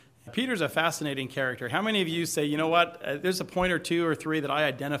Peter's a fascinating character. How many of you say, you know what, there's a point or two or three that I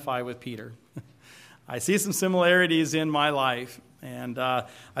identify with Peter? I see some similarities in my life, and I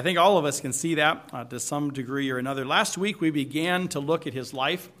think all of us can see that to some degree or another. Last week we began to look at his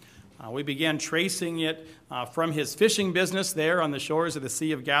life. We began tracing it from his fishing business there on the shores of the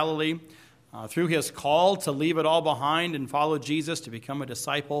Sea of Galilee, through his call to leave it all behind and follow Jesus to become a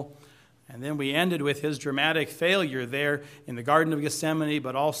disciple. And then we ended with his dramatic failure there in the Garden of Gethsemane,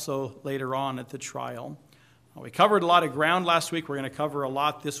 but also later on at the trial. We covered a lot of ground last week. We're going to cover a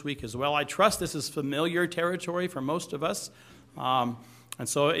lot this week as well. I trust this is familiar territory for most of us. And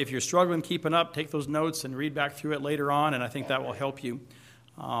so if you're struggling keeping up, take those notes and read back through it later on, and I think that will help you.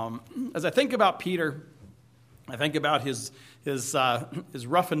 As I think about Peter, I think about his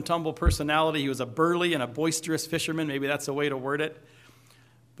rough and tumble personality. He was a burly and a boisterous fisherman. Maybe that's a way to word it.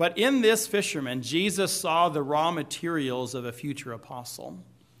 But in this fisherman, Jesus saw the raw materials of a future apostle.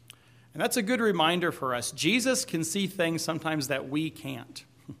 And that's a good reminder for us. Jesus can see things sometimes that we can't.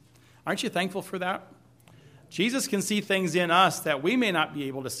 Aren't you thankful for that? Jesus can see things in us that we may not be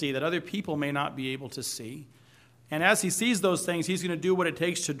able to see, that other people may not be able to see. And as he sees those things, he's going to do what it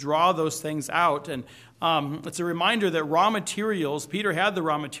takes to draw those things out. And it's a reminder that raw materials, Peter had the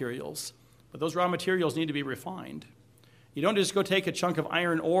raw materials, but those raw materials need to be refined. You don't just go take a chunk of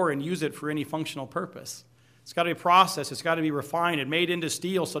iron ore and use it for any functional purpose. It's got to be processed. It's got to be refined and made into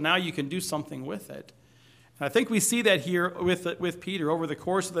steel, so now you can do something with it. And I think we see that here with Peter over the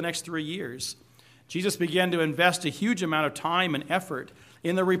course of the next 3 years. Jesus began to invest a huge amount of time and effort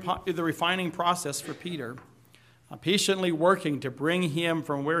in the refining process for Peter, patiently working to bring him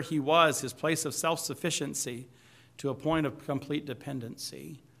from where he was, his place of self-sufficiency, to a point of complete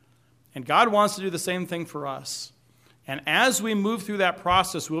dependency. And God wants to do the same thing for us. And as we move through that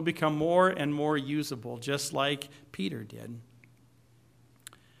process, we'll become more and more usable, just like Peter did.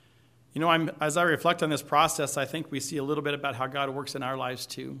 You know, as I reflect on this process, I think we see a little bit about how God works in our lives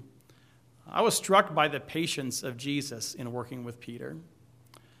too. I was struck by the patience of Jesus in working with Peter.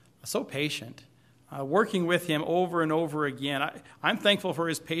 So patient, working with him over and over again. I'm thankful for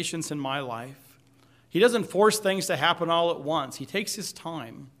his patience in my life. He doesn't force things to happen all at once. He takes his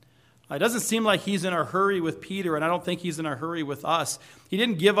time. It doesn't seem like he's in a hurry with Peter, and I don't think he's in a hurry with us. He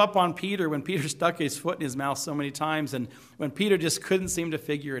didn't give up on Peter when Peter stuck his foot in his mouth so many times, and when Peter just couldn't seem to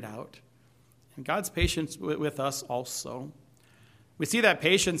figure it out. And God's patience with us also. We see that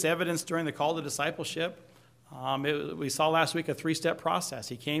patience evidenced during the call to discipleship. We saw last week a 3-step process.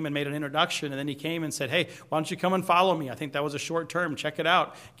 He came and made an introduction, and then he came and said, hey, why don't you come and follow me? I think that was a short term. Check it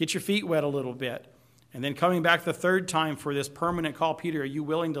out. Get your feet wet a little bit. And then coming back the third time for this permanent call, Peter, are you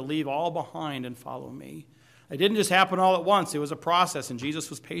willing to leave all behind and follow me? It didn't just happen all at once. It was a process, and Jesus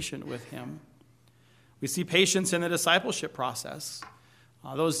was patient with him. We see patience in the discipleship process.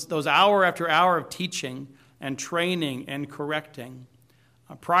 Those hour after hour of teaching and training and correcting,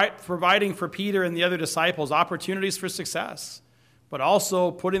 providing for Peter and the other disciples opportunities for success, but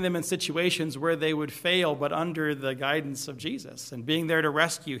also putting them in situations where they would fail, but under the guidance of Jesus, and being there to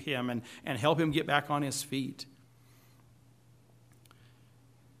rescue him and help him get back on his feet.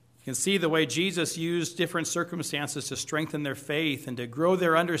 You can see the way Jesus used different circumstances to strengthen their faith and to grow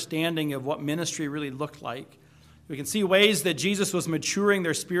their understanding of what ministry really looked like. We can see ways that Jesus was maturing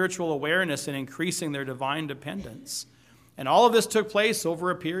their spiritual awareness and increasing their divine dependence. And all of this took place over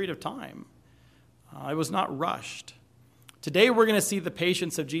a period of time. It was not rushed. Today we're going to see the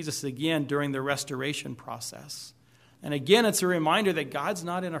patience of Jesus again during the restoration process. And again, it's a reminder that God's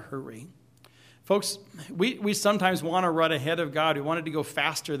not in a hurry. Folks, we sometimes want to run ahead of God. We want it to go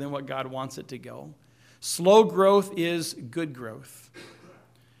faster than what God wants it to go. Slow growth is good growth.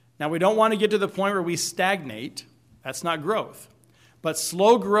 Now, we don't want to get to the point where we stagnate. That's not growth. But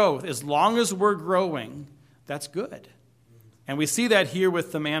slow growth, as long as we're growing, that's good. And we see that here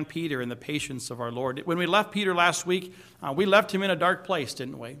with the man Peter and the patience of our Lord. When we left Peter last week, we left him in a dark place,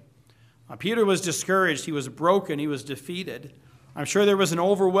 didn't we? Peter was discouraged. He was broken. He was defeated. I'm sure there was an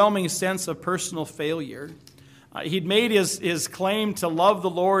overwhelming sense of personal failure. He'd made his claim to love the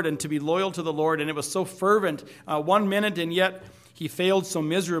Lord and to be loyal to the Lord, and it was so fervent 1 minute, and yet he failed so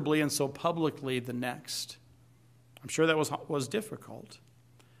miserably and so publicly the next. I'm sure that was difficult.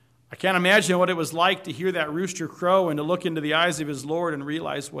 I can't imagine what it was like to hear that rooster crow and to look into the eyes of his Lord and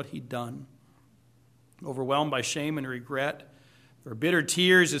realize what he'd done. Overwhelmed by shame and regret, there were bitter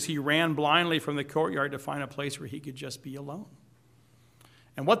tears as he ran blindly from the courtyard to find a place where he could just be alone.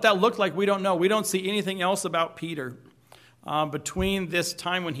 And what that looked like, we don't know. We don't see anything else about Peter between this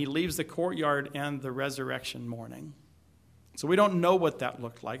time when he leaves the courtyard and the resurrection morning. So we don't know what that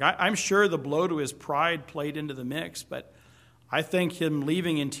looked like. I'm sure the blow to his pride played into the mix, but I think him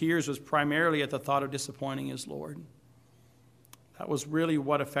leaving in tears was primarily at the thought of disappointing his Lord. That was really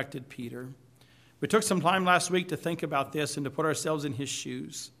what affected Peter. We took some time last week to think about this and to put ourselves in his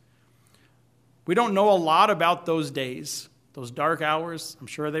shoes. We don't know a lot about those days, those dark hours. I'm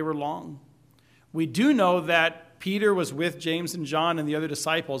sure they were long. We do know that Peter was with James and John and the other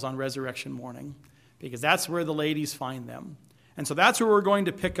disciples on resurrection morning, because that's where the ladies find them. And so that's where we're going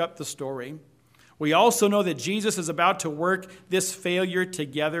to pick up the story. We also know that Jesus is about to work this failure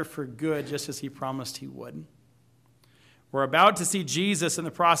together for good, just as he promised he would. We're about to see Jesus in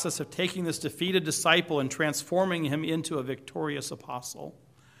the process of taking this defeated disciple and transforming him into a victorious apostle.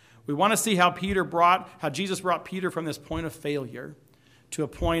 We want to see how Jesus brought Peter from this point of failure to a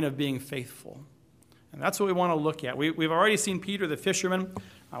point of being faithful. And that's what we want to look at. We've already seen Peter the fisherman.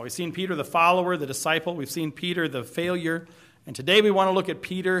 We've seen Peter the follower, the disciple. We've seen Peter the failure. And today we want to look at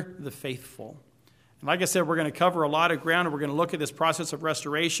Peter the faithful. And like I said, we're going to cover a lot of ground, and we're going to look at this process of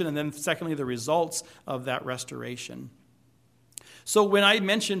restoration, and then secondly, the results of that restoration. So when I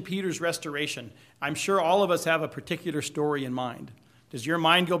mention Peter's restoration, I'm sure all of us have a particular story in mind. Does your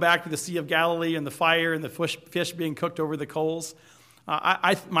mind go back to the Sea of Galilee and the fire and the fish being cooked over the coals?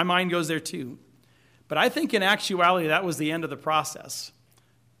 My mind goes there too. But I think in actuality that was the end of the process,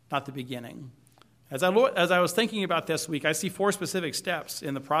 not the beginning. As I was thinking about this week, I see 4 specific steps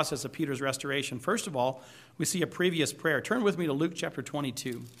in the process of Peter's restoration. First of all, we see a previous prayer. Turn with me to Luke chapter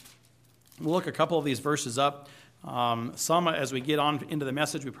 22. We'll look a couple of these verses up. Some, as we get on into the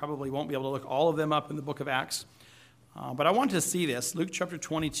message, we probably won't be able to look all of them up in the book of Acts. But I wanted to see this. Luke chapter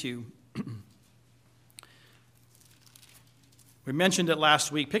 22. We mentioned it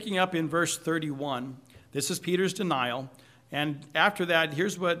last week. Picking up in verse 31, this is Peter's denial. And after that,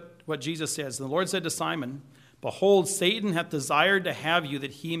 here's what Jesus says. The Lord said to Simon, "Behold, Satan hath desired to have you,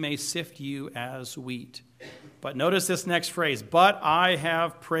 that he may sift you as wheat." But notice this next phrase, "But I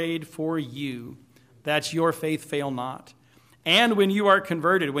have prayed for you, that your faith fail not. And when you are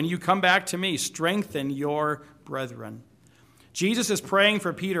converted, when you come back to me, strengthen your brethren." Jesus is praying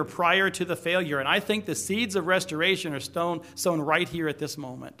for Peter prior to the failure, and I think the seeds of restoration are sown right here at this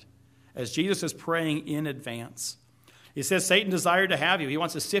moment, as Jesus is praying in advance. He says, Satan desired to have you. He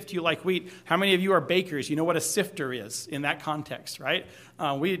wants to sift you like wheat. How many of you are bakers? You know what a sifter is in that context, right?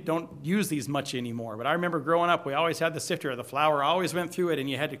 We don't use these much anymore. But I remember growing up, we always had the sifter. The flour always went through it, and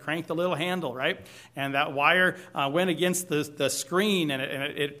you had to crank the little handle, right? And that wire went against the screen, and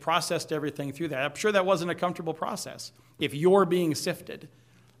it processed everything through that. I'm sure that wasn't a comfortable process if you're being sifted.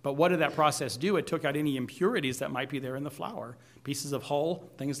 But what did that process do? It took out any impurities that might be there in the flour, pieces of hull,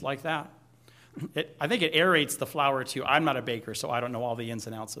 things like that. I think it aerates the flour too. I'm not a baker, so I don't know all the ins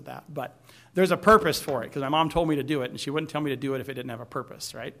and outs of that. But there's a purpose for it, because my mom told me to do it, and she wouldn't tell me to do it if it didn't have a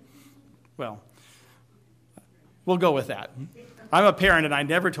purpose, right? Well, we'll go with that. I'm a parent, and I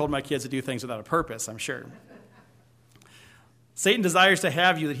never told my kids to do things without a purpose, I'm sure. Satan desires to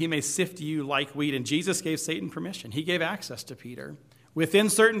have you, that he may sift you like wheat, and Jesus gave Satan permission. He gave access to Peter within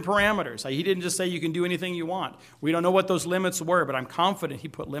certain parameters. He didn't just say you can do anything you want. We don't know what those limits were, but I'm confident he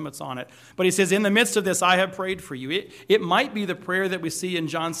put limits on it. But he says, in the midst of this, I have prayed for you. It might be the prayer that we see in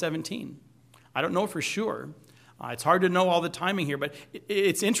John 17. I don't know for sure. It's hard to know all the timing here, but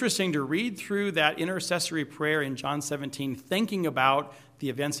it's interesting to read through that intercessory prayer in John 17, thinking about the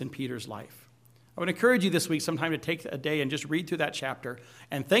events in Peter's life. I would encourage you this week sometime to take a day and just read through that chapter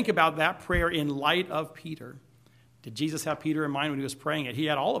and think about that prayer in light of Peter. Did Jesus have Peter in mind when he was praying it? He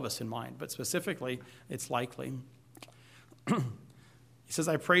had all of us in mind, but specifically, it's likely. He says,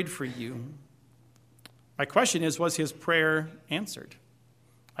 I prayed for you. My question is, was his prayer answered?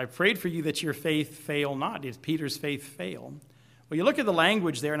 I prayed for you that your faith fail not. Did Peter's faith fail? Well, you look at the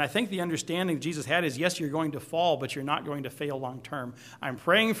language there, and I think the understanding Jesus had is, yes, you're going to fall, but you're not going to fail long term. I'm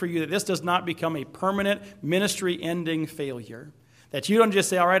praying for you that this does not become a permanent ministry-ending failure. That you don't just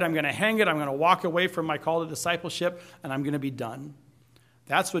say, all right, I'm going to hang it, I'm going to walk away from my call to discipleship, and I'm going to be done.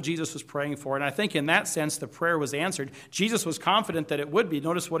 That's what Jesus was praying for, and I think in that sense the prayer was answered. Jesus was confident that it would be.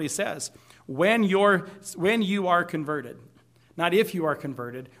 Notice what he says. When you are converted, not if you are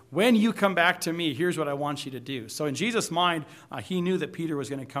converted, when you come back to me, here's what I want you to do. So in Jesus' mind, he knew that Peter was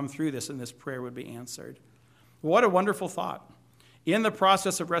going to come through this, and this prayer would be answered. What a wonderful thought. In the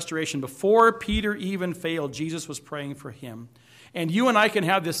process of restoration, before Peter even failed, Jesus was praying for him. And you and I can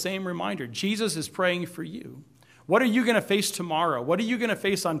have this same reminder. Jesus is praying for you. What are you going to face tomorrow? What are you going to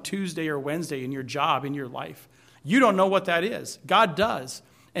face on Tuesday or Wednesday in your job, in your life? You don't know what that is. God does.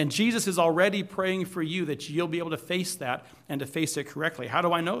 And Jesus is already praying for you that you'll be able to face that and to face it correctly. How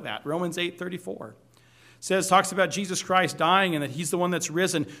do I know that? Romans 8:34. Talks about Jesus Christ dying and that he's the one that's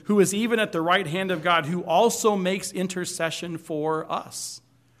risen, who is even at the right hand of God, who also makes intercession for us.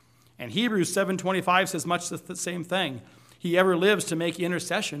 And Hebrews 7:25 says much the same thing. He ever lives to make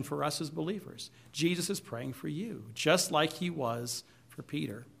intercession for us as believers. Jesus is praying for you, just like he was for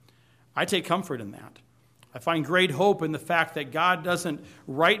Peter. I take comfort in that. I find great hope in the fact that God doesn't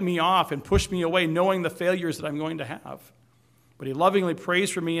write me off and push me away knowing the failures that I'm going to have. But he lovingly prays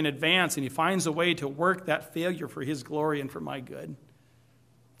for me in advance, and he finds a way to work that failure for his glory and for my good.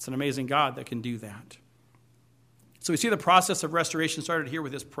 It's an amazing God that can do that. So we see the process of restoration started here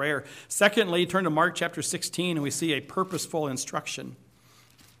with this prayer. Secondly, turn to Mark chapter 16, and we see a purposeful instruction.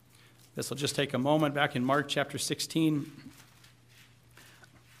 This will just take a moment. Back in Mark chapter 16,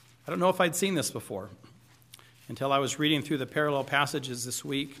 I don't know if I'd seen this before until I was reading through the parallel passages this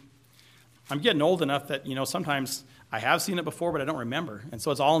week. I'm getting old enough that, sometimes I have seen it before, but I don't remember. And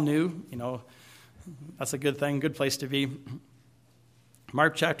so it's all new. That's a good thing, good place to be.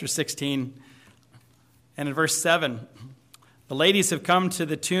 Mark chapter 16. And in verse 7, the ladies have come to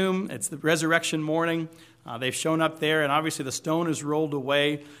the tomb. It's the resurrection morning. They've shown up there, and obviously the stone is rolled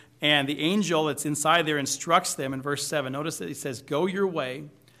away. And the angel that's inside there instructs them in verse 7. Notice that he says, "Go your way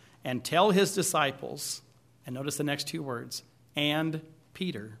and tell his disciples," and notice the next two words, "and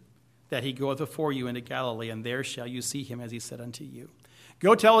Peter, that he goeth before you into Galilee, and there shall you see him as he said unto you."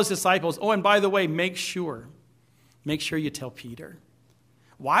 Go tell his disciples. Oh, and by the way, make sure you tell Peter.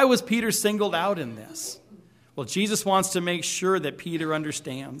 Why was Peter singled out in this? Well, Jesus wants to make sure that Peter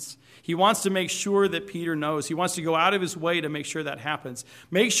understands. He wants to make sure that Peter knows. He wants to go out of his way to make sure that happens.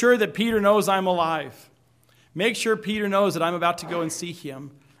 Make sure that Peter knows I'm alive. Make sure Peter knows that I'm about to go and see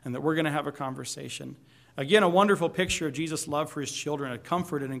him and that we're going to have a conversation. Again, a wonderful picture of Jesus' love for his children, a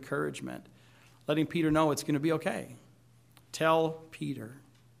comfort and encouragement, letting Peter know it's going to be okay. Tell Peter.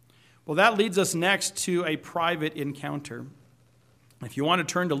 Well, that leads us next to a private encounter. If you want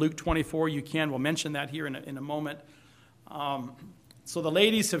to turn to Luke 24, you can. We'll mention that here in a moment. So the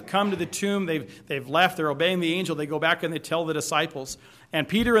ladies have come to the tomb. They've left. They're obeying the angel. They go back and they tell the disciples. And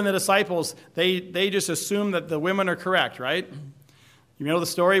Peter and the disciples, they just assume that the women are correct, right? You know the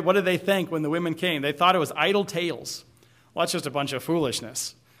story? What did they think when the women came? They thought it was idle tales. Well, that's just a bunch of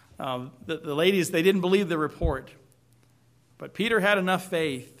foolishness. The ladies, they didn't believe the report. But Peter had enough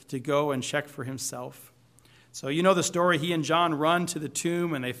faith to go and check for himself. So you know the story. He and John run to the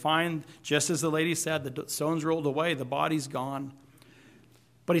tomb, and they find, just as the lady said, the stone's rolled away, the body's gone.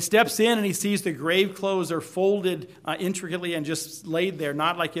 But he steps in, and he sees the grave clothes are folded intricately and just laid there,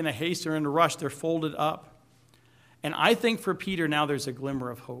 not like in a haste or in a rush. They're folded up. And I think for Peter now there's a glimmer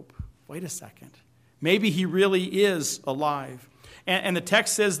of hope. Wait a second. Maybe he really is alive. And the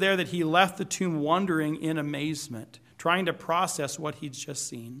text says there that he left the tomb wondering in amazement, trying to process what he'd just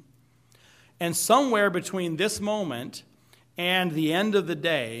seen. And somewhere between this moment and the end of the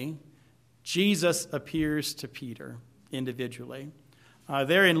day, Jesus appears to Peter individually.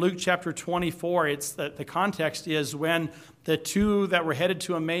 There in Luke chapter 24, it's the context is when the two that were headed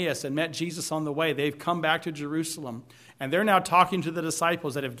to Emmaus and met Jesus on the way, they've come back to Jerusalem. And they're now talking to the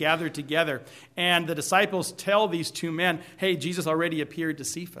disciples that have gathered together. And the disciples tell these two men, hey, Jesus already appeared to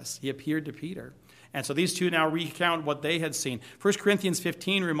Cephas. He appeared to Peter. And so these two now recount what they had seen. 1 Corinthians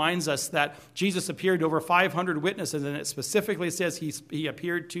 15 reminds us that Jesus appeared to over 500 witnesses, and it specifically says he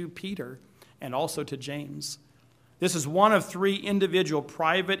appeared to Peter and also to James. This is one of three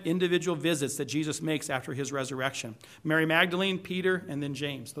private individual visits that Jesus makes after his resurrection. Mary Magdalene, Peter, and then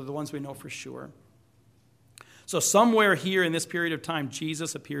James. They're the ones we know for sure. So somewhere here in this period of time,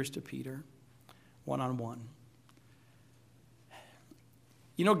 Jesus appears to Peter one-on-one.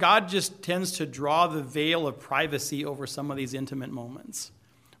 You know, God just tends to draw the veil of privacy over some of these intimate moments.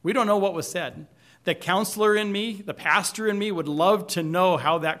 We don't know what was said. The counselor in me, the pastor in me would love to know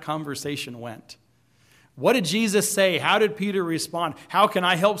how that conversation went. What did Jesus say? How did Peter respond? How can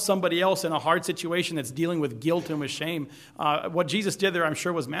I help somebody else in a hard situation that's dealing with guilt and with shame? What Jesus did there, I'm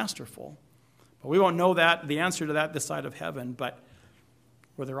sure, was masterful. But we won't know the answer to that this side of heaven. But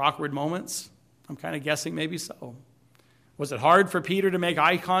were there awkward moments? I'm kind of guessing maybe so. Was it hard for Peter to make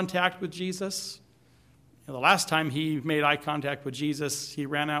eye contact with Jesus? The last time he made eye contact with Jesus, he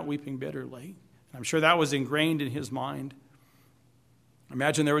ran out weeping bitterly. I'm sure that was ingrained in his mind.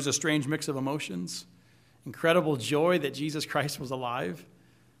 Imagine there was a strange mix of emotions. Incredible joy that Jesus Christ was alive,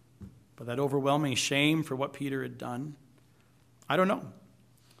 but that overwhelming shame for what Peter had done. I don't know.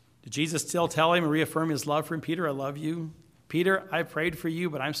 Did Jesus still tell him and reaffirm his love for him? Peter, I love you. Peter, I prayed for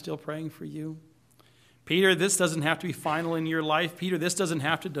you, but I'm still praying for you. Peter, this doesn't have to be final in your life. Peter, this doesn't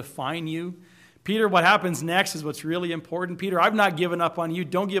have to define you. Peter, what happens next is what's really important. Peter, I've not given up on you.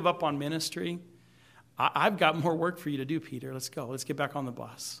 Don't give up on ministry. I've got more work for you to do, Peter. Let's go. Let's get back on the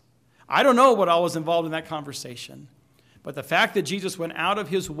bus. I don't know what all was involved in that conversation, but the fact that Jesus went out of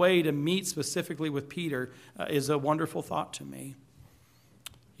his way to meet specifically with Peter is a wonderful thought to me.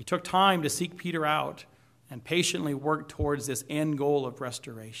 He took time to seek Peter out and patiently worked towards this end goal of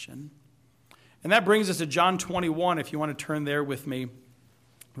restoration. And that brings us to John 21, if you want to turn there with me.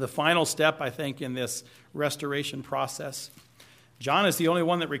 The final step, I think, in this restoration process. John is the only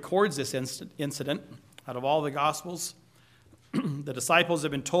one that records this incident out of all the Gospels. The disciples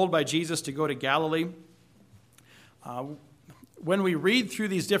have been told by Jesus to go to Galilee. When we read through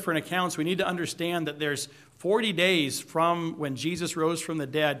these different accounts, we need to understand that there's 40 days from when Jesus rose from the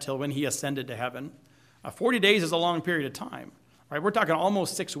dead till when he ascended to heaven. 40 days is a long period of time. Right? We're talking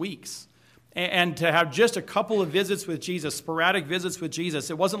almost 6 weeks. And to have just a couple of visits with Jesus, sporadic visits with Jesus,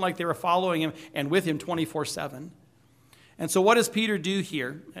 it wasn't like they were following him and with him 24/7. And so what does Peter do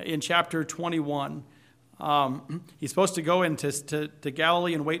here in chapter 21? He's supposed to go into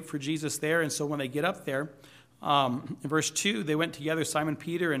Galilee and wait for Jesus there. And so when they get up there, in verse 2, they went together, Simon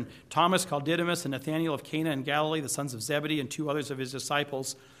Peter and Thomas called Didymus and Nathanael of Cana in Galilee, the sons of Zebedee, and 2 others of his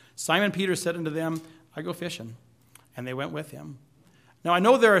disciples. Simon Peter said unto them, I go fishing. And they went with him. Now, I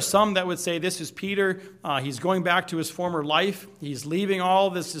know there are some that would say this is Peter. He's going back to his former life. He's leaving all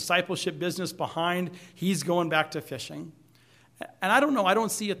this discipleship business behind. He's going back to fishing. And I don't know. I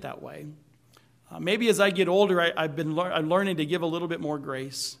don't see it that way. Maybe as I get older, I'm learning to give a little bit more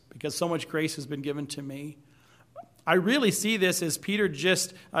grace because so much grace has been given to me. I really see this as Peter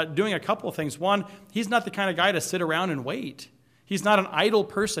just doing a couple of things. One, he's not the kind of guy to sit around and wait. He's not an idle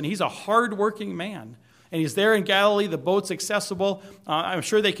person. He's a hardworking man. And he's there in Galilee. The boat's accessible. I'm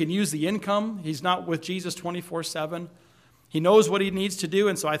sure they can use the income. He's not with Jesus 24/7. He knows what he needs to do,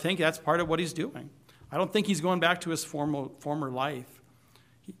 and so I think that's part of what he's doing. I don't think he's going back to his former life.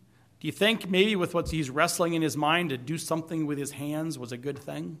 Do you think maybe with what he's wrestling in his mind to do something with his hands was a good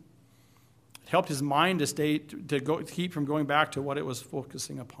thing? It helped his mind to keep from going back to what it was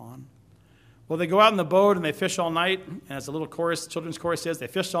focusing upon. Well, they go out in the boat and they fish all night. And as the little children's chorus says, they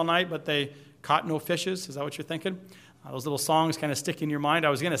fished all night, but they caught no fishes. Is that what you're thinking? Those little songs kind of stick in your mind. I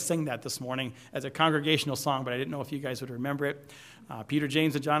was going to sing that this morning as a congregational song, but I didn't know if you guys would remember it. Peter,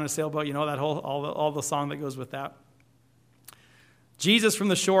 James, and John in a sailboat. You know that all the song that goes with that. Jesus from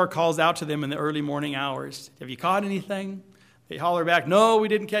the shore calls out to them in the early morning hours. Have you caught anything? They holler back, no, we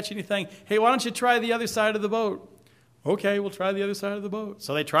didn't catch anything. Hey, why don't you try the other side of the boat? Okay, we'll try the other side of the boat.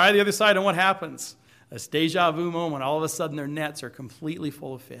 So they try the other side, and what happens? This deja vu moment. All of a sudden, their nets are completely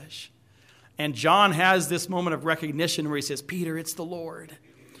full of fish. And John has this moment of recognition where he says, Peter, it's the Lord.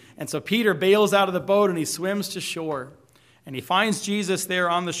 And so Peter bails out of the boat, and he swims to shore. And he finds Jesus there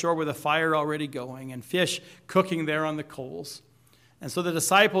on the shore with a fire already going and fish cooking there on the coals. And so the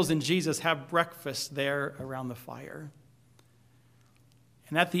disciples and Jesus have breakfast there around the fire.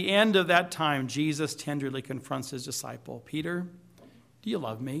 And at the end of that time, Jesus tenderly confronts his disciple, Peter, do you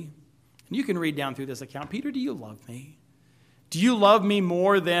love me? And you can read down through this account. Peter, do you love me? Do you love me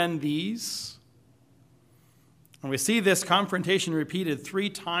more than these? And we see this confrontation repeated 3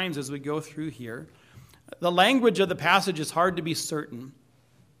 times as we go through here. The language of the passage is hard to be certain.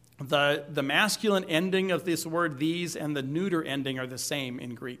 The masculine ending of this word, these, and the neuter ending are the same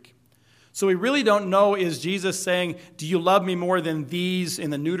in Greek. So we really don't know, is Jesus saying, do you love me more than these in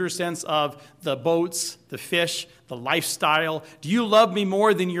the neuter sense of the boats, the fish, the lifestyle? Do you love me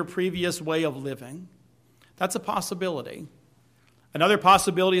more than your previous way of living? That's a possibility. Another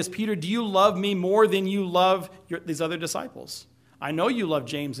possibility is, Peter, do you love me more than you love these other disciples? I know you love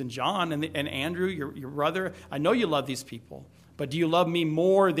James and John and Andrew, your brother. I know you love these people. But do you love me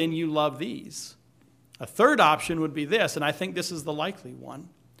more than you love these? A third option would be this, and I think this is the likely one.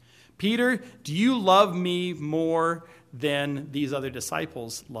 Peter, do you love me more than these other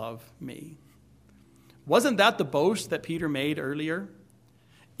disciples love me? Wasn't that the boast that Peter made earlier?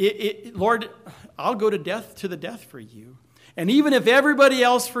 Lord, I'll go to the death for you. And even if everybody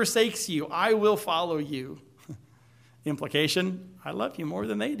else forsakes you, I will follow you. Implication, I love you more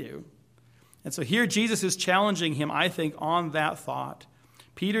than they do. And so here Jesus is challenging him, I think, on that thought.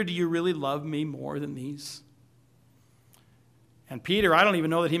 Peter, do you really love me more than these? And Peter, I don't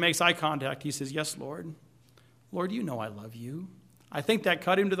even know that he makes eye contact. He says, yes, Lord. Lord, you know I love you. I think that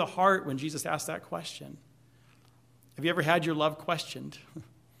cut him to the heart when Jesus asked that question. Have you ever had your love questioned?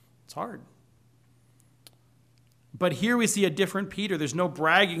 It's hard. But here we see a different Peter. There's no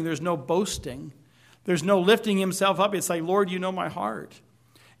bragging. There's no boasting. There's no lifting himself up. It's like, Lord, you know my heart.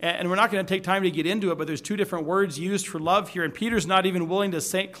 And we're not going to take time to get into it, but there's 2 different words used for love here. And Peter's not even willing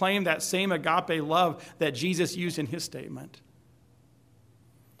to claim that same agape love that Jesus used in his statement.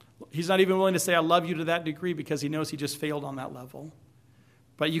 He's not even willing to say, I love you to that degree because he knows he just failed on that level.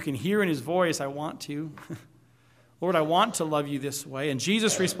 But you can hear in his voice, I want to. Lord, I want to love you this way. And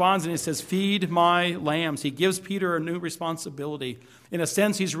Jesus responds and he says, feed my lambs. He gives Peter a new responsibility. In a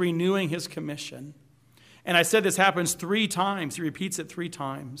sense, he's renewing his commission. And I said this happens 3 times. He repeats it 3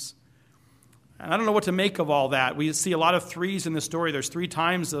 times. And I don't know what to make of all that. We see a lot of 3s in the story. There's 3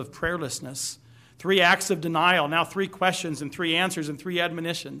 times of prayerlessness, 3 acts of denial, now 3 questions and 3 answers and 3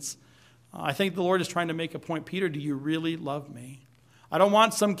 admonitions. I think the Lord is trying to make a point. Peter, do you really love me? I don't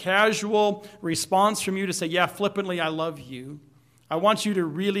want some casual response from you to say, yeah, flippantly, I love you. I want you to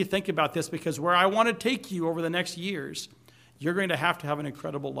really think about this because where I want to take you over the next years, you're going to have an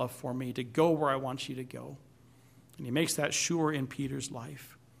incredible love for me to go where I want you to go. And he makes that sure in Peter's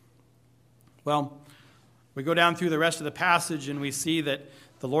life. Well, we go down through the rest of the passage and we see that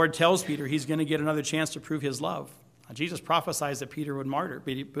the Lord tells Peter he's going to get another chance to prove his love. Jesus prophesies that Peter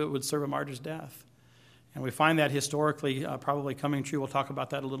would serve a martyr's death. And we find that historically probably coming true. We'll talk about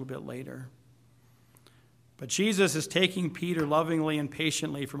that a little bit later. But Jesus is taking Peter lovingly and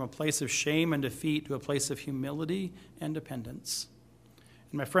patiently from a place of shame and defeat to a place of humility and dependence.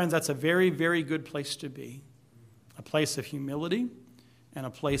 And my friends, that's a very, very good place to be. A place of humility and a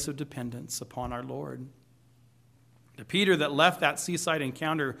place of dependence upon our Lord. The Peter that left that seaside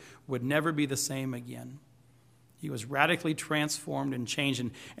encounter would never be the same again. He was radically transformed and changed.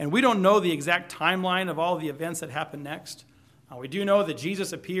 And we don't know the exact timeline of all the events that happen next. We do know that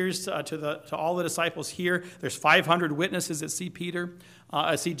Jesus appears to all the disciples here. There's 500 witnesses that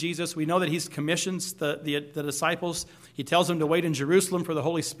see Jesus. We know that he commissions the disciples. He tells them to wait in Jerusalem for the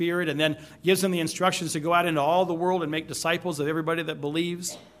Holy Spirit and then gives them the instructions to go out into all the world and make disciples of everybody that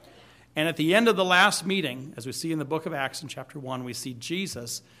believes. And at the end of the last meeting, as we see in the book of Acts in chapter 1, we see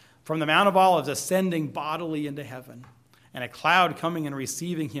Jesus from the Mount of Olives ascending bodily into heaven and a cloud coming and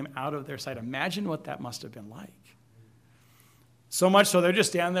receiving him out of their sight. Imagine what that must have been like. So much so they're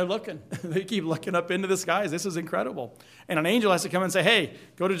just standing there looking. They keep looking up into the skies. This is incredible. And an angel has to come and say, hey,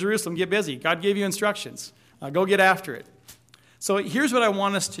 go to Jerusalem, get busy. God gave you instructions. Go get after it. So here's what I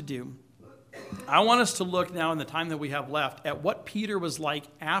want us to do. I want us to look now in the time that we have left at what Peter was like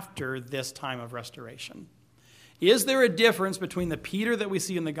after this time of restoration. Is there a difference between the Peter that we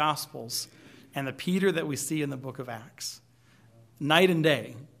see in the Gospels and the Peter that we see in the book of Acts? Night and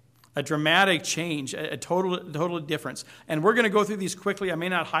day. A dramatic change, a total difference. And we're going to go through these quickly. I may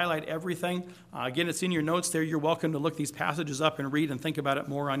not highlight everything. Again, it's in your notes there. You're welcome to look these passages up and read and think about it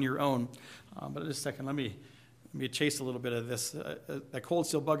more on your own. But just a second, let me chase a little bit of this. That cold's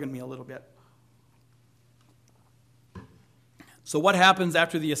still bugging me a little bit. So what happens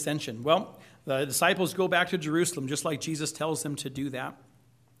after the ascension? Well, the disciples go back to Jerusalem, just like Jesus tells them to do that.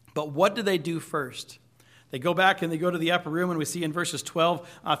 But what do they do first? They go back and they go to the upper room, and we see in verses 12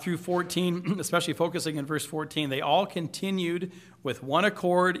 through 14, especially focusing in verse 14, they all continued with one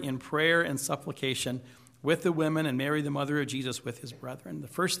accord in prayer and supplication with the women and Mary, the mother of Jesus, with his brethren. The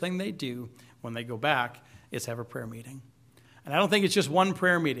first thing they do when they go back is have a prayer meeting. And I don't think it's just one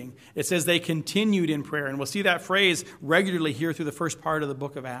prayer meeting. It says they continued in prayer, and we'll see that phrase regularly here through the first part of the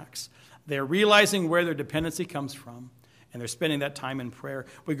book of Acts. They're realizing where their dependency comes from, and they're spending that time in prayer.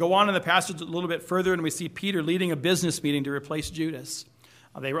 We go on in the passage a little bit further, and we see Peter leading a business meeting to replace Judas.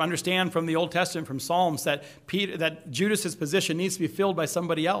 They understand from the Old Testament, from Psalms, that Judas's position needs to be filled by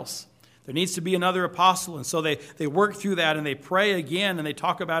somebody else. There needs to be another apostle, and so they work through that, and they pray again, and they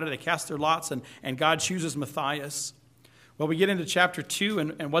talk about it, they cast their lots, and God chooses Matthias. Well, we get into chapter 2,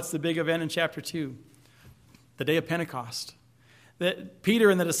 and what's the big event in chapter 2? The day of Pentecost. That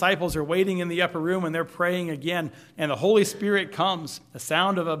Peter and the disciples are waiting in the upper room, and they're praying again, and the Holy Spirit comes, the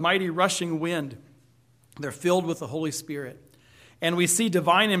sound of a mighty rushing wind. They're filled with the Holy Spirit. And we see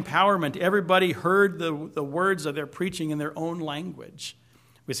divine empowerment. Everybody heard the words of their preaching in their own language.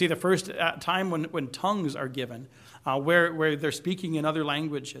 We see the first time when tongues are given, where they're speaking in other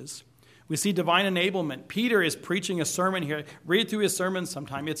languages. We see divine enablement. Peter is preaching a sermon here. Read through his sermon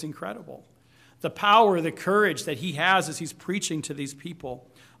sometime. It's incredible. The power, the courage that he has as he's preaching to these people,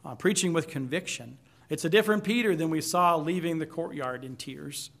 preaching with conviction. It's a different Peter than we saw leaving the courtyard in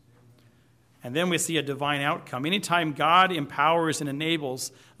tears. And then we see a divine outcome. Anytime God empowers and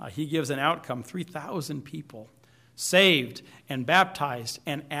enables, he gives an outcome. 3,000 people saved and baptized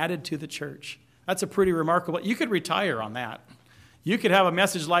and added to the church. That's a pretty remarkable. You could retire on that. You could have a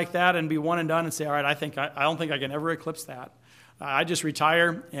message like that and be one and done and say, all right, I don't think I can ever eclipse that. I just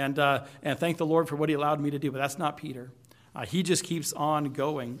retire and thank the Lord for what he allowed me to do. But that's not Peter. He just keeps on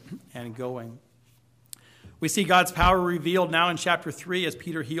going and going. We see God's power revealed now in chapter 3 as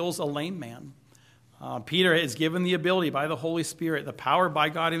Peter heals a lame man. Peter is given the ability by the Holy Spirit, the power by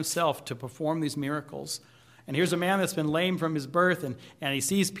God himself to perform these miracles. And here's a man that's been lame from his birth, and he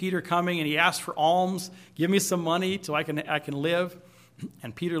sees Peter coming, and he asks for alms. Give me some money so I can live.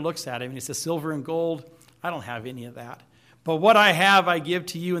 And Peter looks at him, and he says, silver and gold, I don't have any of that. But what I have I give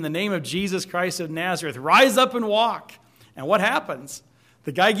to you in the name of Jesus Christ of Nazareth. Rise up and walk. And what happens?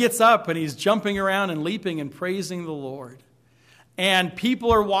 The guy gets up, and he's jumping around and leaping and praising the Lord. And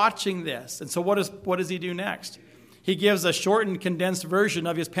people are watching this. And so what does he do next? He gives a shortened, condensed version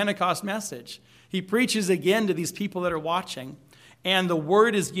of his Pentecost message. He preaches again to these people that are watching. And the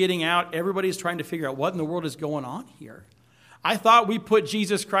word is getting out. Everybody's trying to figure out what in the world is going on here. I thought we put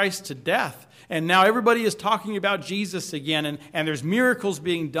Jesus Christ to death. And now everybody is talking about Jesus again. And there's miracles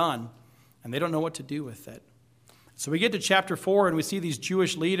being done. And they don't know what to do with it. So we get to chapter 4, and we see these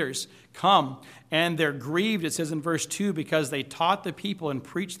Jewish leaders come, and they're grieved, it says in verse 2, because they taught the people and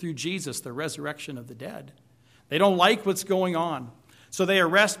preached through Jesus the resurrection of the dead. They don't like what's going on. So they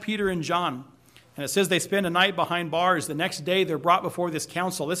arrest Peter and John. And it says they spend a night behind bars. The next day, they're brought before this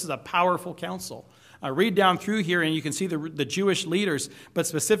council. This is a powerful council. Read down through here, and you can see the Jewish leaders, but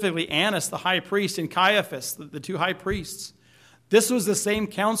specifically Annas, the high priest, and Caiaphas, the two high priests. This was the same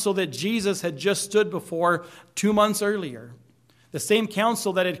council that Jesus had just stood before 2 months earlier. The same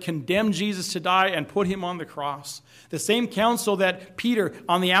council that had condemned Jesus to die and put him on the cross. The same council that Peter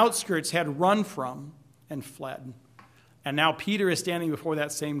on the outskirts had run from and fled. And now Peter is standing before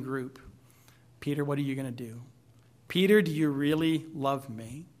that same group. Peter, what are you going to do? Peter, do you really love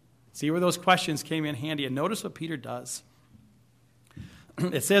me? See where those questions came in handy. And notice what Peter does.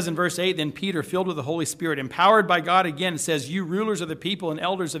 It says in verse 8, then Peter, filled with the Holy Spirit, empowered by God again, says, you rulers of the people and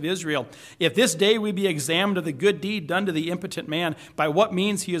elders of Israel, if this day we be examined of the good deed done to the impotent man, by what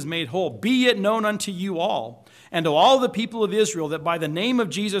means he is made whole, be it known unto you all, and to all the people of Israel, that by the name of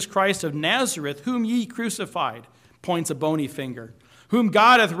Jesus Christ of Nazareth, whom ye crucified, points a bony finger, whom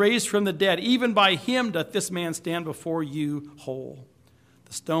God hath raised from the dead, even by him doth this man stand before you whole.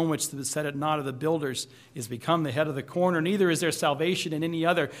 The stone which was set at naught of the builders is become the head of the corner. Neither is there salvation in any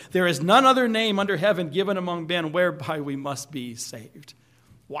other. There is none other name under heaven given among men whereby we must be saved.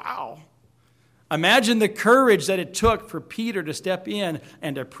 Wow. Imagine the courage that it took for Peter to step in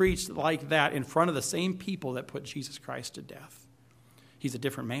and to preach like that in front of the same people that put Jesus Christ to death. He's a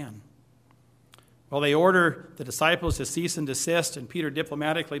different man. Well, they order the disciples to cease and desist, and Peter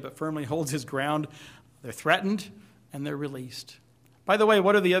diplomatically but firmly holds his ground. They're threatened, and they're released. By the way,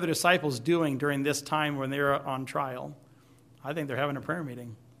 what are the other disciples doing during this time when they're on trial? I think they're having a prayer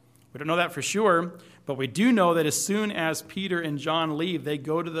meeting. We don't know that for sure, but we do know that as soon as Peter and John leave, they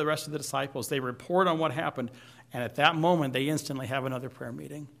go to the rest of the disciples. They report on what happened, and at that moment, they instantly have another prayer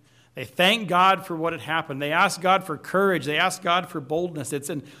meeting. They thank God for what had happened. They ask God for courage. They ask God for boldness. It's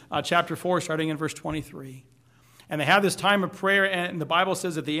in chapter 4, starting in verse 23. And they have this time of prayer, and the Bible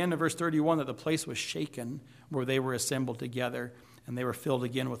says at the end of verse 31 that the place was shaken where they were assembled together, and they were filled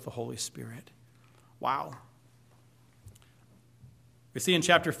again with the Holy Spirit. Wow. We see in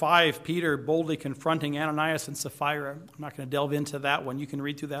chapter 5, Peter boldly confronting Ananias and Sapphira. I'm not going to delve into that one. You can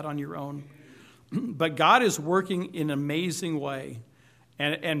read through that on your own. But God is working in an amazing way,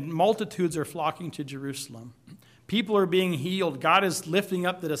 and multitudes are flocking to Jerusalem. People are being healed. God is lifting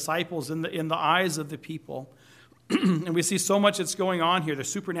up the disciples in the eyes of the people. And we see so much that's going on here.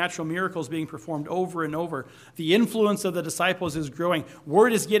 There's supernatural miracles being performed over and over. The influence of the disciples is growing.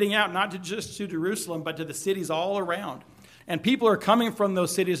 Word is getting out, not just to Jerusalem, but to the cities all around. And people are coming from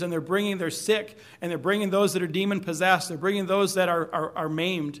those cities, and they're bringing their sick, and they're bringing those that are demon-possessed. They're bringing those that are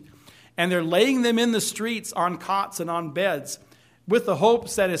maimed. And they're laying them in the streets on cots and on beds with the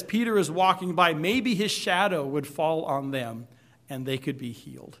hopes that as Peter is walking by, maybe his shadow would fall on them, and they could be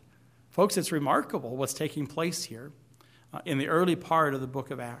healed. Folks, it's remarkable what's taking place here in the early part of the book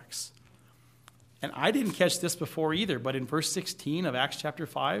of Acts. And I didn't catch this before either, but in verse 16 of Acts chapter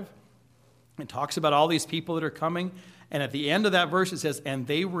 5, it talks about all these people that are coming. And at the end of that verse, it says, and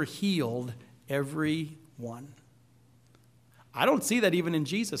they were healed, every one. I don't see that even in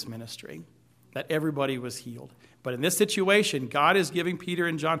Jesus' ministry, that everybody was healed. But in this situation, God is giving Peter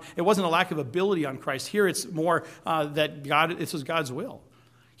and John, it wasn't a lack of ability on Christ. Here it's more that this was God's will.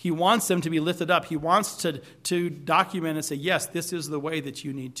 He wants them to be lifted up. He wants to document and say, yes, this is the way that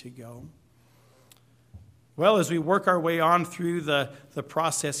you need to go. Well, as we work our way on through the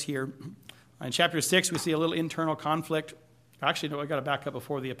process here, in chapter 6, we see a little internal conflict. Actually, no, I got to back up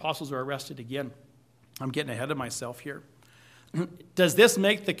before the apostles are arrested again. I'm getting ahead of myself here. Does this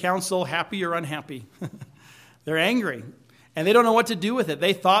make the council happy or unhappy? They're angry. And they don't know what to do with it.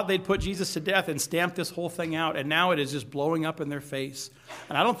 They thought they'd put Jesus to death and stamp this whole thing out, and now it is just blowing up in their face.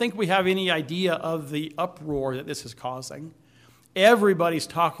 And I don't think we have any idea of the uproar that this is causing. Everybody's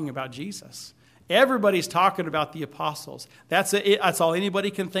talking about Jesus. Everybody's talking about the apostles. That's all anybody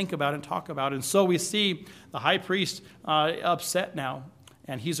can think about and talk about. And so we see the high priest upset now,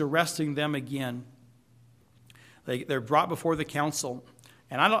 and he's arresting them again. They're brought before the council.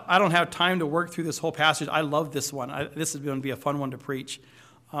 And I don't have time to work through this whole passage. I love this one. This is going to be a fun one to preach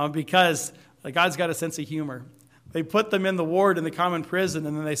because God's got a sense of humor. They put them in the ward in the common prison,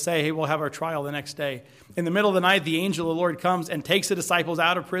 and then they say, hey, we'll have our trial the next day. In the middle of the night, the angel of the Lord comes and takes the disciples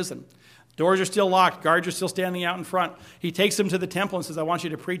out of prison. Doors are still locked. Guards are still standing out in front. He takes them to the temple and says, I want you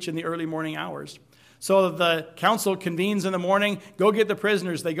to preach in the early morning hours. So the council convenes in the morning, go get the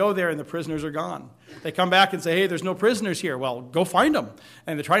prisoners. They go there, and the prisoners are gone. They come back and say, hey, there's no prisoners here. Well, go find them.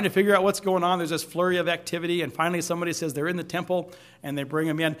 And they're trying to figure out what's going on. There's this flurry of activity, and finally somebody says they're in the temple, and they bring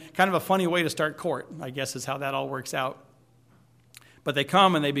them in. Kind of a funny way to start court, I guess, is how that all works out. But they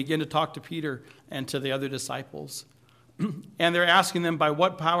come, and they begin to talk to Peter and to the other disciples. And they're asking them, by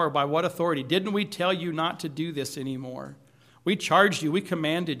what power, by what authority? Didn't we tell you not to do this anymore? We charged you, we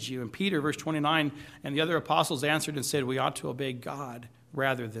commanded you. And Peter, verse 29, and the other apostles answered and said, we ought to obey God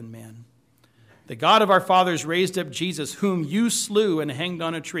rather than men. The God of our fathers raised up Jesus, whom you slew and hanged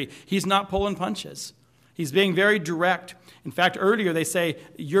on a tree. He's not pulling punches. He's being very direct. In fact, earlier they say,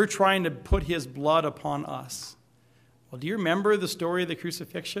 you're trying to put his blood upon us. Well, do you remember the story of the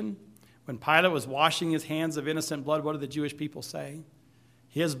crucifixion? When Pilate was washing his hands of innocent blood, what did the Jewish people say?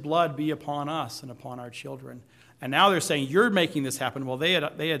 His blood be upon us and upon our children. And now they're saying, you're making this happen. Well, they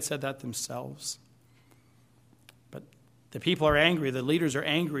had said that themselves. But the people are angry. The leaders are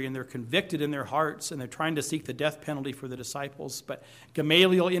angry, and they're convicted in their hearts, and they're trying to seek the death penalty for the disciples. But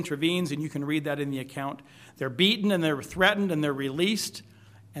Gamaliel intervenes, and you can read that in the account. They're beaten, and they're threatened, and they're released.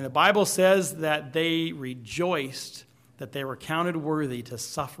 And the Bible says that they rejoiced that they were counted worthy to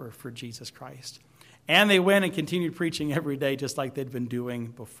suffer for Jesus Christ. And they went and continued preaching every day just like they'd been doing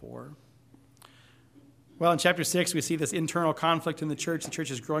before. Well, in chapter 6, we see this internal conflict in the church. The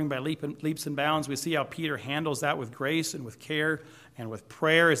church is growing by leaps and bounds. We see how Peter handles that with grace and with care and with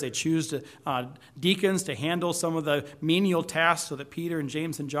prayer as they choose deacons to handle some of the menial tasks so that Peter and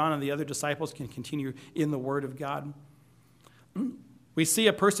James and John and the other disciples can continue in the Word of God. We see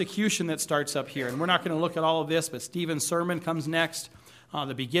a persecution that starts up here, and we're not going to look at all of this, but Stephen's sermon comes next.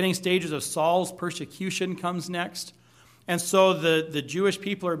 The beginning stages of Saul's persecution comes next. And so the Jewish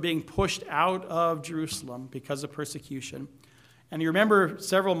people are being pushed out of Jerusalem because of persecution. And you remember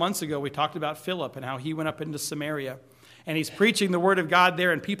several months ago we talked about Philip and how he went up into Samaria. And he's preaching the word of God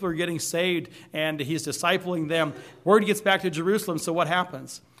there, and people are getting saved, and he's discipling them. Word gets back to Jerusalem, so what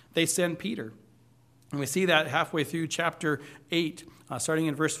happens? They send Peter. And we see that halfway through chapter 8, starting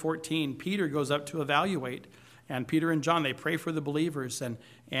in verse 14. Peter goes up to evaluate. And Peter and John, they pray for the believers.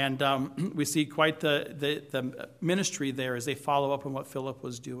 And we see quite the ministry there as they follow up on what Philip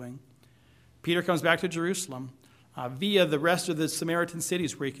was doing. Peter comes back to Jerusalem via the rest of the Samaritan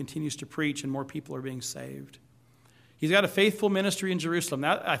cities where he continues to preach, and more people are being saved. He's got a faithful ministry in Jerusalem.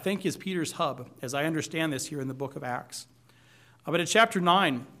 That, I think, is Peter's hub, as I understand this here in the book of Acts. But in chapter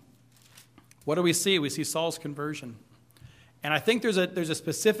 9, what do we see? We see Saul's conversion. And I think there's a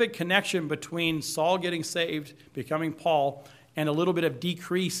specific connection between Saul getting saved, becoming Paul, and a little bit of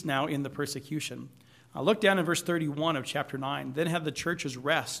decrease now in the persecution. Look down in verse 31 of chapter 9. Then had the churches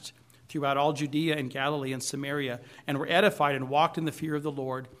rest throughout all Judea and Galilee and Samaria, and were edified and walked in the fear of the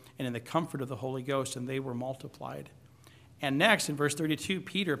Lord and in the comfort of the Holy Ghost, and they were multiplied. And next, in verse 32,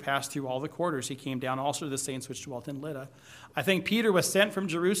 Peter passed through all the quarters. He came down also to the saints which dwelt in Lydda. I think Peter was sent from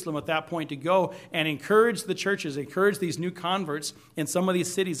Jerusalem at that point to go and encourage the churches, encourage these new converts in some of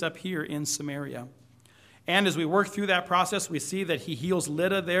these cities up here in Samaria. And as we work through that process, we see that he heals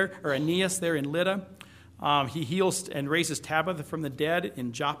Lydda there, or Aeneas there in Lydda. He heals and raises Tabitha from the dead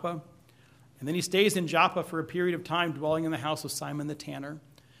in Joppa. And then he stays in Joppa for a period of time, dwelling in the house of Simon the tanner.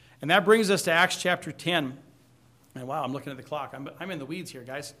 And that brings us to Acts chapter 10. And wow, I'm looking at the clock. I'm in the weeds here,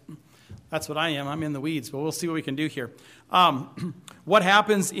 guys. That's what I am. I'm in the weeds, but we'll see what we can do here. What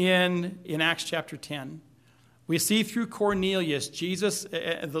happens in Acts chapter 10? We see through Cornelius, Jesus,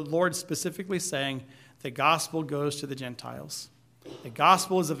 the Lord specifically saying, the gospel goes to the Gentiles. The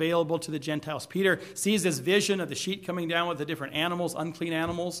gospel is available to the Gentiles. Peter sees this vision of the sheet coming down with the different animals, unclean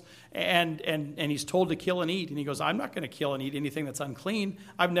animals, and he's told to kill and eat. And he goes, I'm not going to kill and eat anything that's unclean.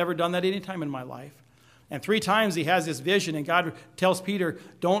 I've never done that any time in my life. And 3 times he has this vision, and God tells Peter,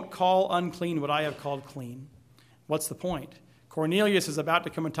 don't call unclean what I have called clean. What's the point? Cornelius is about to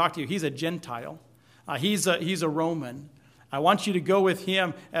come and talk to you. He's a Gentile. He's a Roman. I want you to go with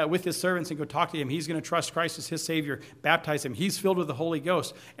him, with his servants, and go talk to him. He's going to trust Christ as his Savior, baptize him. He's filled with the Holy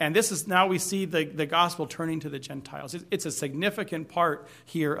Ghost. And this is now we see the gospel turning to the Gentiles. It's a significant part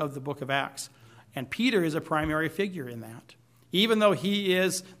here of the book of Acts. And Peter is a primary figure in that. Even though he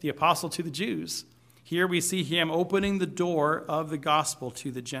is the apostle to the Jews, here we see him opening the door of the gospel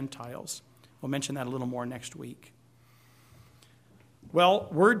to the Gentiles. We'll mention that a little more next week. Well,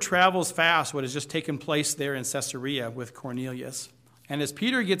 word travels fast what has just taken place there in Caesarea with Cornelius. And as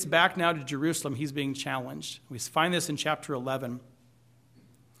Peter gets back now to Jerusalem, he's being challenged. We find this in chapter 11.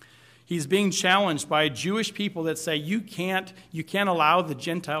 He's being challenged by Jewish people that say, you can't allow the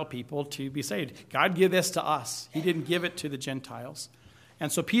Gentile people to be saved. God gave this to us. He didn't give it to the Gentiles.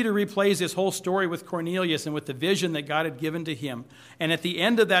 And so Peter replays this whole story with Cornelius and with the vision that God had given to him. And at the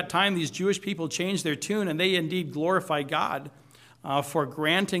end of that time, these Jewish people changed their tune, and they indeed glorify God for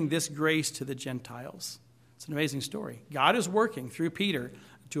granting this grace to the Gentiles. It's an amazing story. God is working through Peter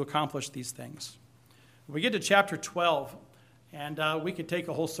to accomplish these things. We get to chapter 12, and we could take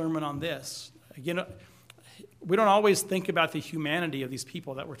a whole sermon on this. Again, we don't always think about the humanity of these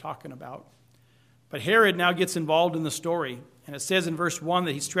people that we're talking about. But Herod now gets involved in the story, and it says in verse 1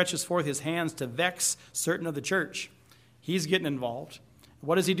 that he stretches forth his hands to vex certain of the church. He's getting involved.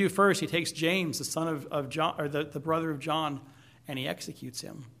 What does he do first? He takes James, the son of John, or the brother of John, and he executes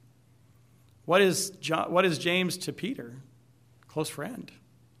him. What is James to Peter? Close friend.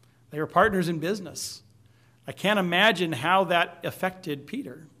 They were partners in business. I can't imagine how that affected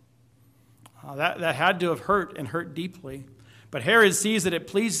Peter. That had to have hurt and hurt deeply. But Herod sees that it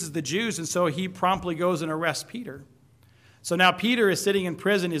pleases the Jews, and so he promptly goes and arrests Peter. So now Peter is sitting in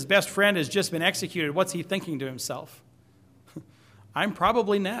prison. His best friend has just been executed. What's he thinking to himself? I'm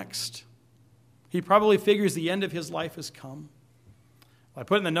probably next. He probably figures the end of his life has come. I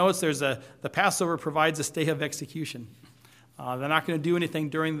put in the notes, the Passover provides a stay of execution. They're not going to do anything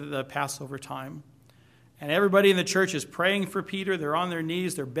during the Passover time. And everybody in the church is praying for Peter. They're on their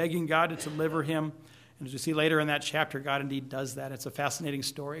knees. They're begging God to deliver him. And as we see later in that chapter, God indeed does that. It's a fascinating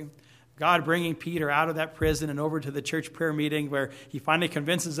story. God bringing Peter out of that prison and over to the church prayer meeting where he finally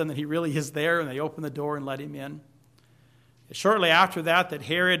convinces them that he really is there, and they open the door and let him in. Shortly after that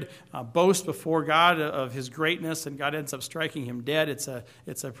Herod boasts before God of his greatness, and God ends up striking him dead. It's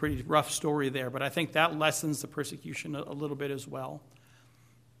a pretty rough story there, but I think that lessens the persecution a little bit as well.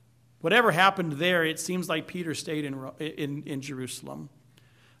 Whatever happened there, it seems like Peter stayed in Jerusalem.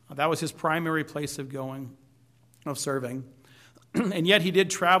 That was his primary place of going, of serving. And yet he did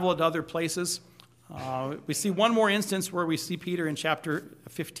travel to other places. We see one more instance where we see Peter in chapter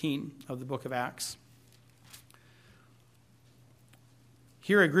 15 of the book of Acts.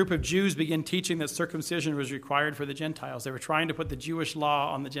 Here, a group of Jews begin teaching that circumcision was required for the Gentiles. They were trying to put the Jewish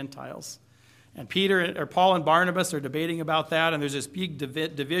law on the Gentiles. And Paul and Barnabas are debating about that, and there's this big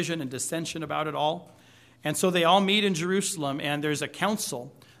division and dissension about it all. And so they all meet in Jerusalem, and there's a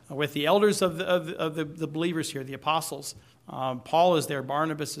council with the elders of the believers here, the apostles. Paul is there,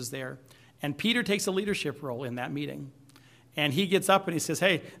 Barnabas is there. And Peter takes a leadership role in that meeting. And he gets up and he says,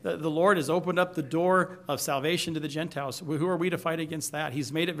 hey, the Lord has opened up the door of salvation to the Gentiles. Who are we to fight against that?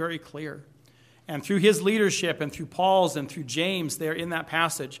 He's made it very clear. And through his leadership and through Paul's and through James there in that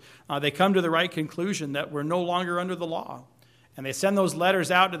passage, they come to the right conclusion that we're no longer under the law. And they send those letters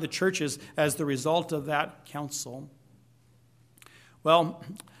out to the churches as the result of that council. Well,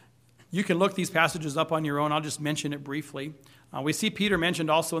 you can look these passages up on your own. I'll just mention it briefly. We see Peter mentioned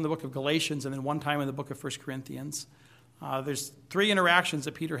also in the book of Galatians and then one time in the book of 1 Corinthians. There's 3 interactions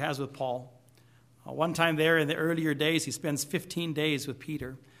that Peter has with Paul. One time there in the earlier days, he spends 15 days with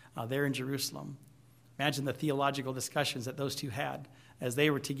Peter there in Jerusalem. Imagine the theological discussions that those two had as they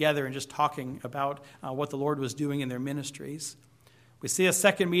were together and just talking about what the Lord was doing in their ministries. We see a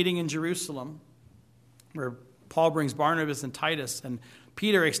second meeting in Jerusalem where Paul brings Barnabas and Titus, and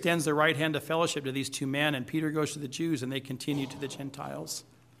Peter extends the right hand of fellowship to these two men, and Peter goes to the Jews, and they continue to the Gentiles.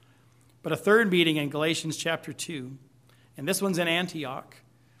 But a third meeting in Galatians chapter 2, and this one's in Antioch.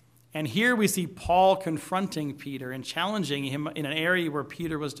 And here we see Paul confronting Peter and challenging him in an area where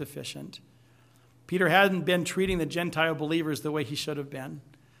Peter was deficient. Peter hadn't been treating the Gentile believers the way he should have been.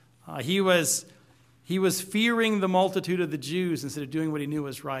 He was fearing the multitude of the Jews instead of doing what he knew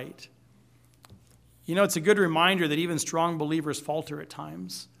was right. You know, it's a good reminder that even strong believers falter at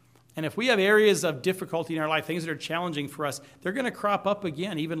times. And if we have areas of difficulty in our life, things that are challenging for us, they're going to crop up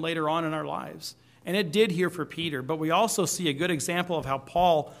again even later on in our lives. And it did here for Peter, but we also see a good example of how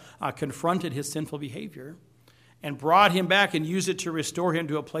Paul confronted his sinful behavior and brought him back and used it to restore him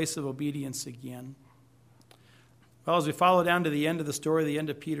to a place of obedience again. Well, as we follow down to the end of the story, the end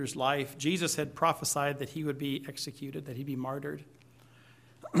of Peter's life, Jesus had prophesied that he would be executed, that he'd be martyred.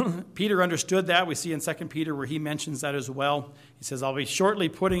 Peter understood that. We see in 2 Peter where he mentions that as well. He says, I'll be shortly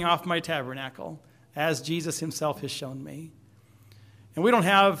putting off my tabernacle, as Jesus himself has shown me. And we don't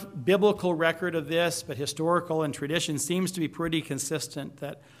have biblical record of this, but historical and tradition seems to be pretty consistent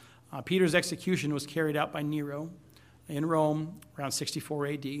that Peter's execution was carried out by Nero in Rome around 64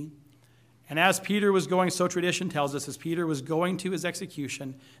 AD. And as Peter was going, so tradition tells us, as Peter was going to his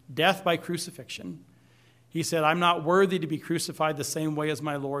execution, death by crucifixion, he said, I'm not worthy to be crucified the same way as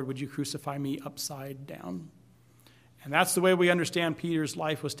my Lord. Would you crucify me upside down? And that's the way we understand Peter's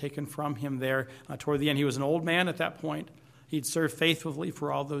life was taken from him there toward the end. He was an old man at that point. He'd served faithfully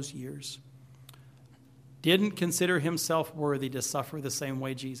for all those years. Didn't consider himself worthy to suffer the same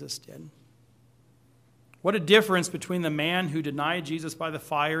way Jesus did. What a difference between the man who denied Jesus by the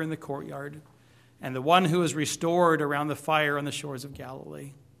fire in the courtyard and the one who was restored around the fire on the shores of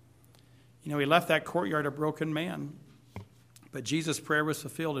Galilee. You know, he left that courtyard a broken man, but Jesus' prayer was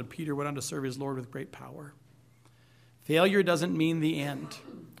fulfilled and Peter went on to serve his Lord with great power. Failure doesn't mean the end.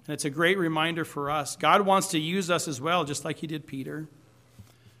 And it's a great reminder for us. God wants to use us as well, just like he did Peter.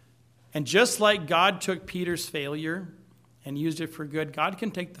 And just like God took Peter's failure and used it for good, God can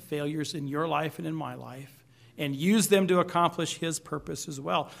take the failures in your life and in my life and use them to accomplish his purpose as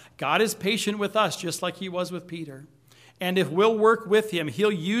well. God is patient with us, just like he was with Peter. And if we'll work with him,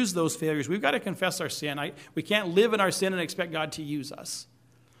 he'll use those failures. We've got to confess our sin. We can't live in our sin and expect God to use us.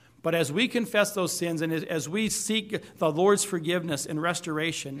 But as we confess those sins and as we seek the Lord's forgiveness and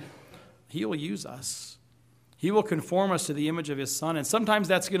restoration, he will use us. He will conform us to the image of his Son. And sometimes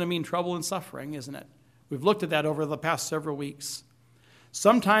that's going to mean trouble and suffering, isn't it? We've looked at that over the past several weeks.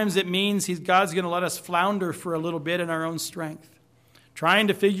 Sometimes it means God's going to let us flounder for a little bit in our own strength, trying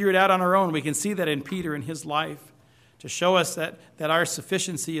to figure it out on our own. We can see that in Peter in his life to show us that our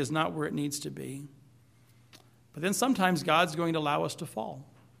sufficiency is not where it needs to be. But then sometimes God's going to allow us to fall.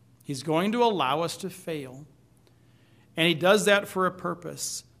 He's going to allow us to fail. And he does that for a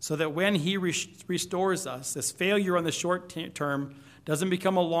purpose, so that when he restores us, this failure on the short term doesn't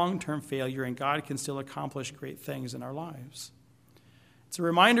become a long-term failure, and God can still accomplish great things in our lives. It's a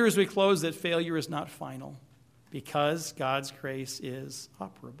reminder as we close that failure is not final, because God's grace is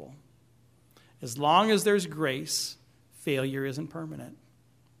operable. As long as there's grace, failure isn't permanent.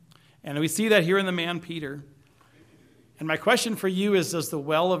 And we see that here in the man Peter. And my question for you is, does the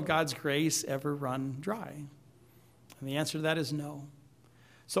well of God's grace ever run dry? And the answer to that is no.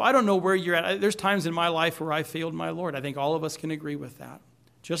 So I don't know where you're at. There's times in my life where I failed my Lord. I think all of us can agree with that,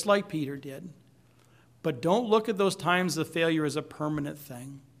 just like Peter did. But don't look at those times of failure as a permanent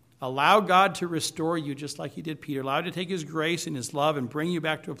thing. Allow God to restore you just like he did Peter. Allow him to take his grace and his love and bring you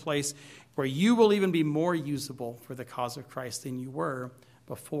back to a place where you will even be more usable for the cause of Christ than you were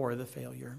before the failure.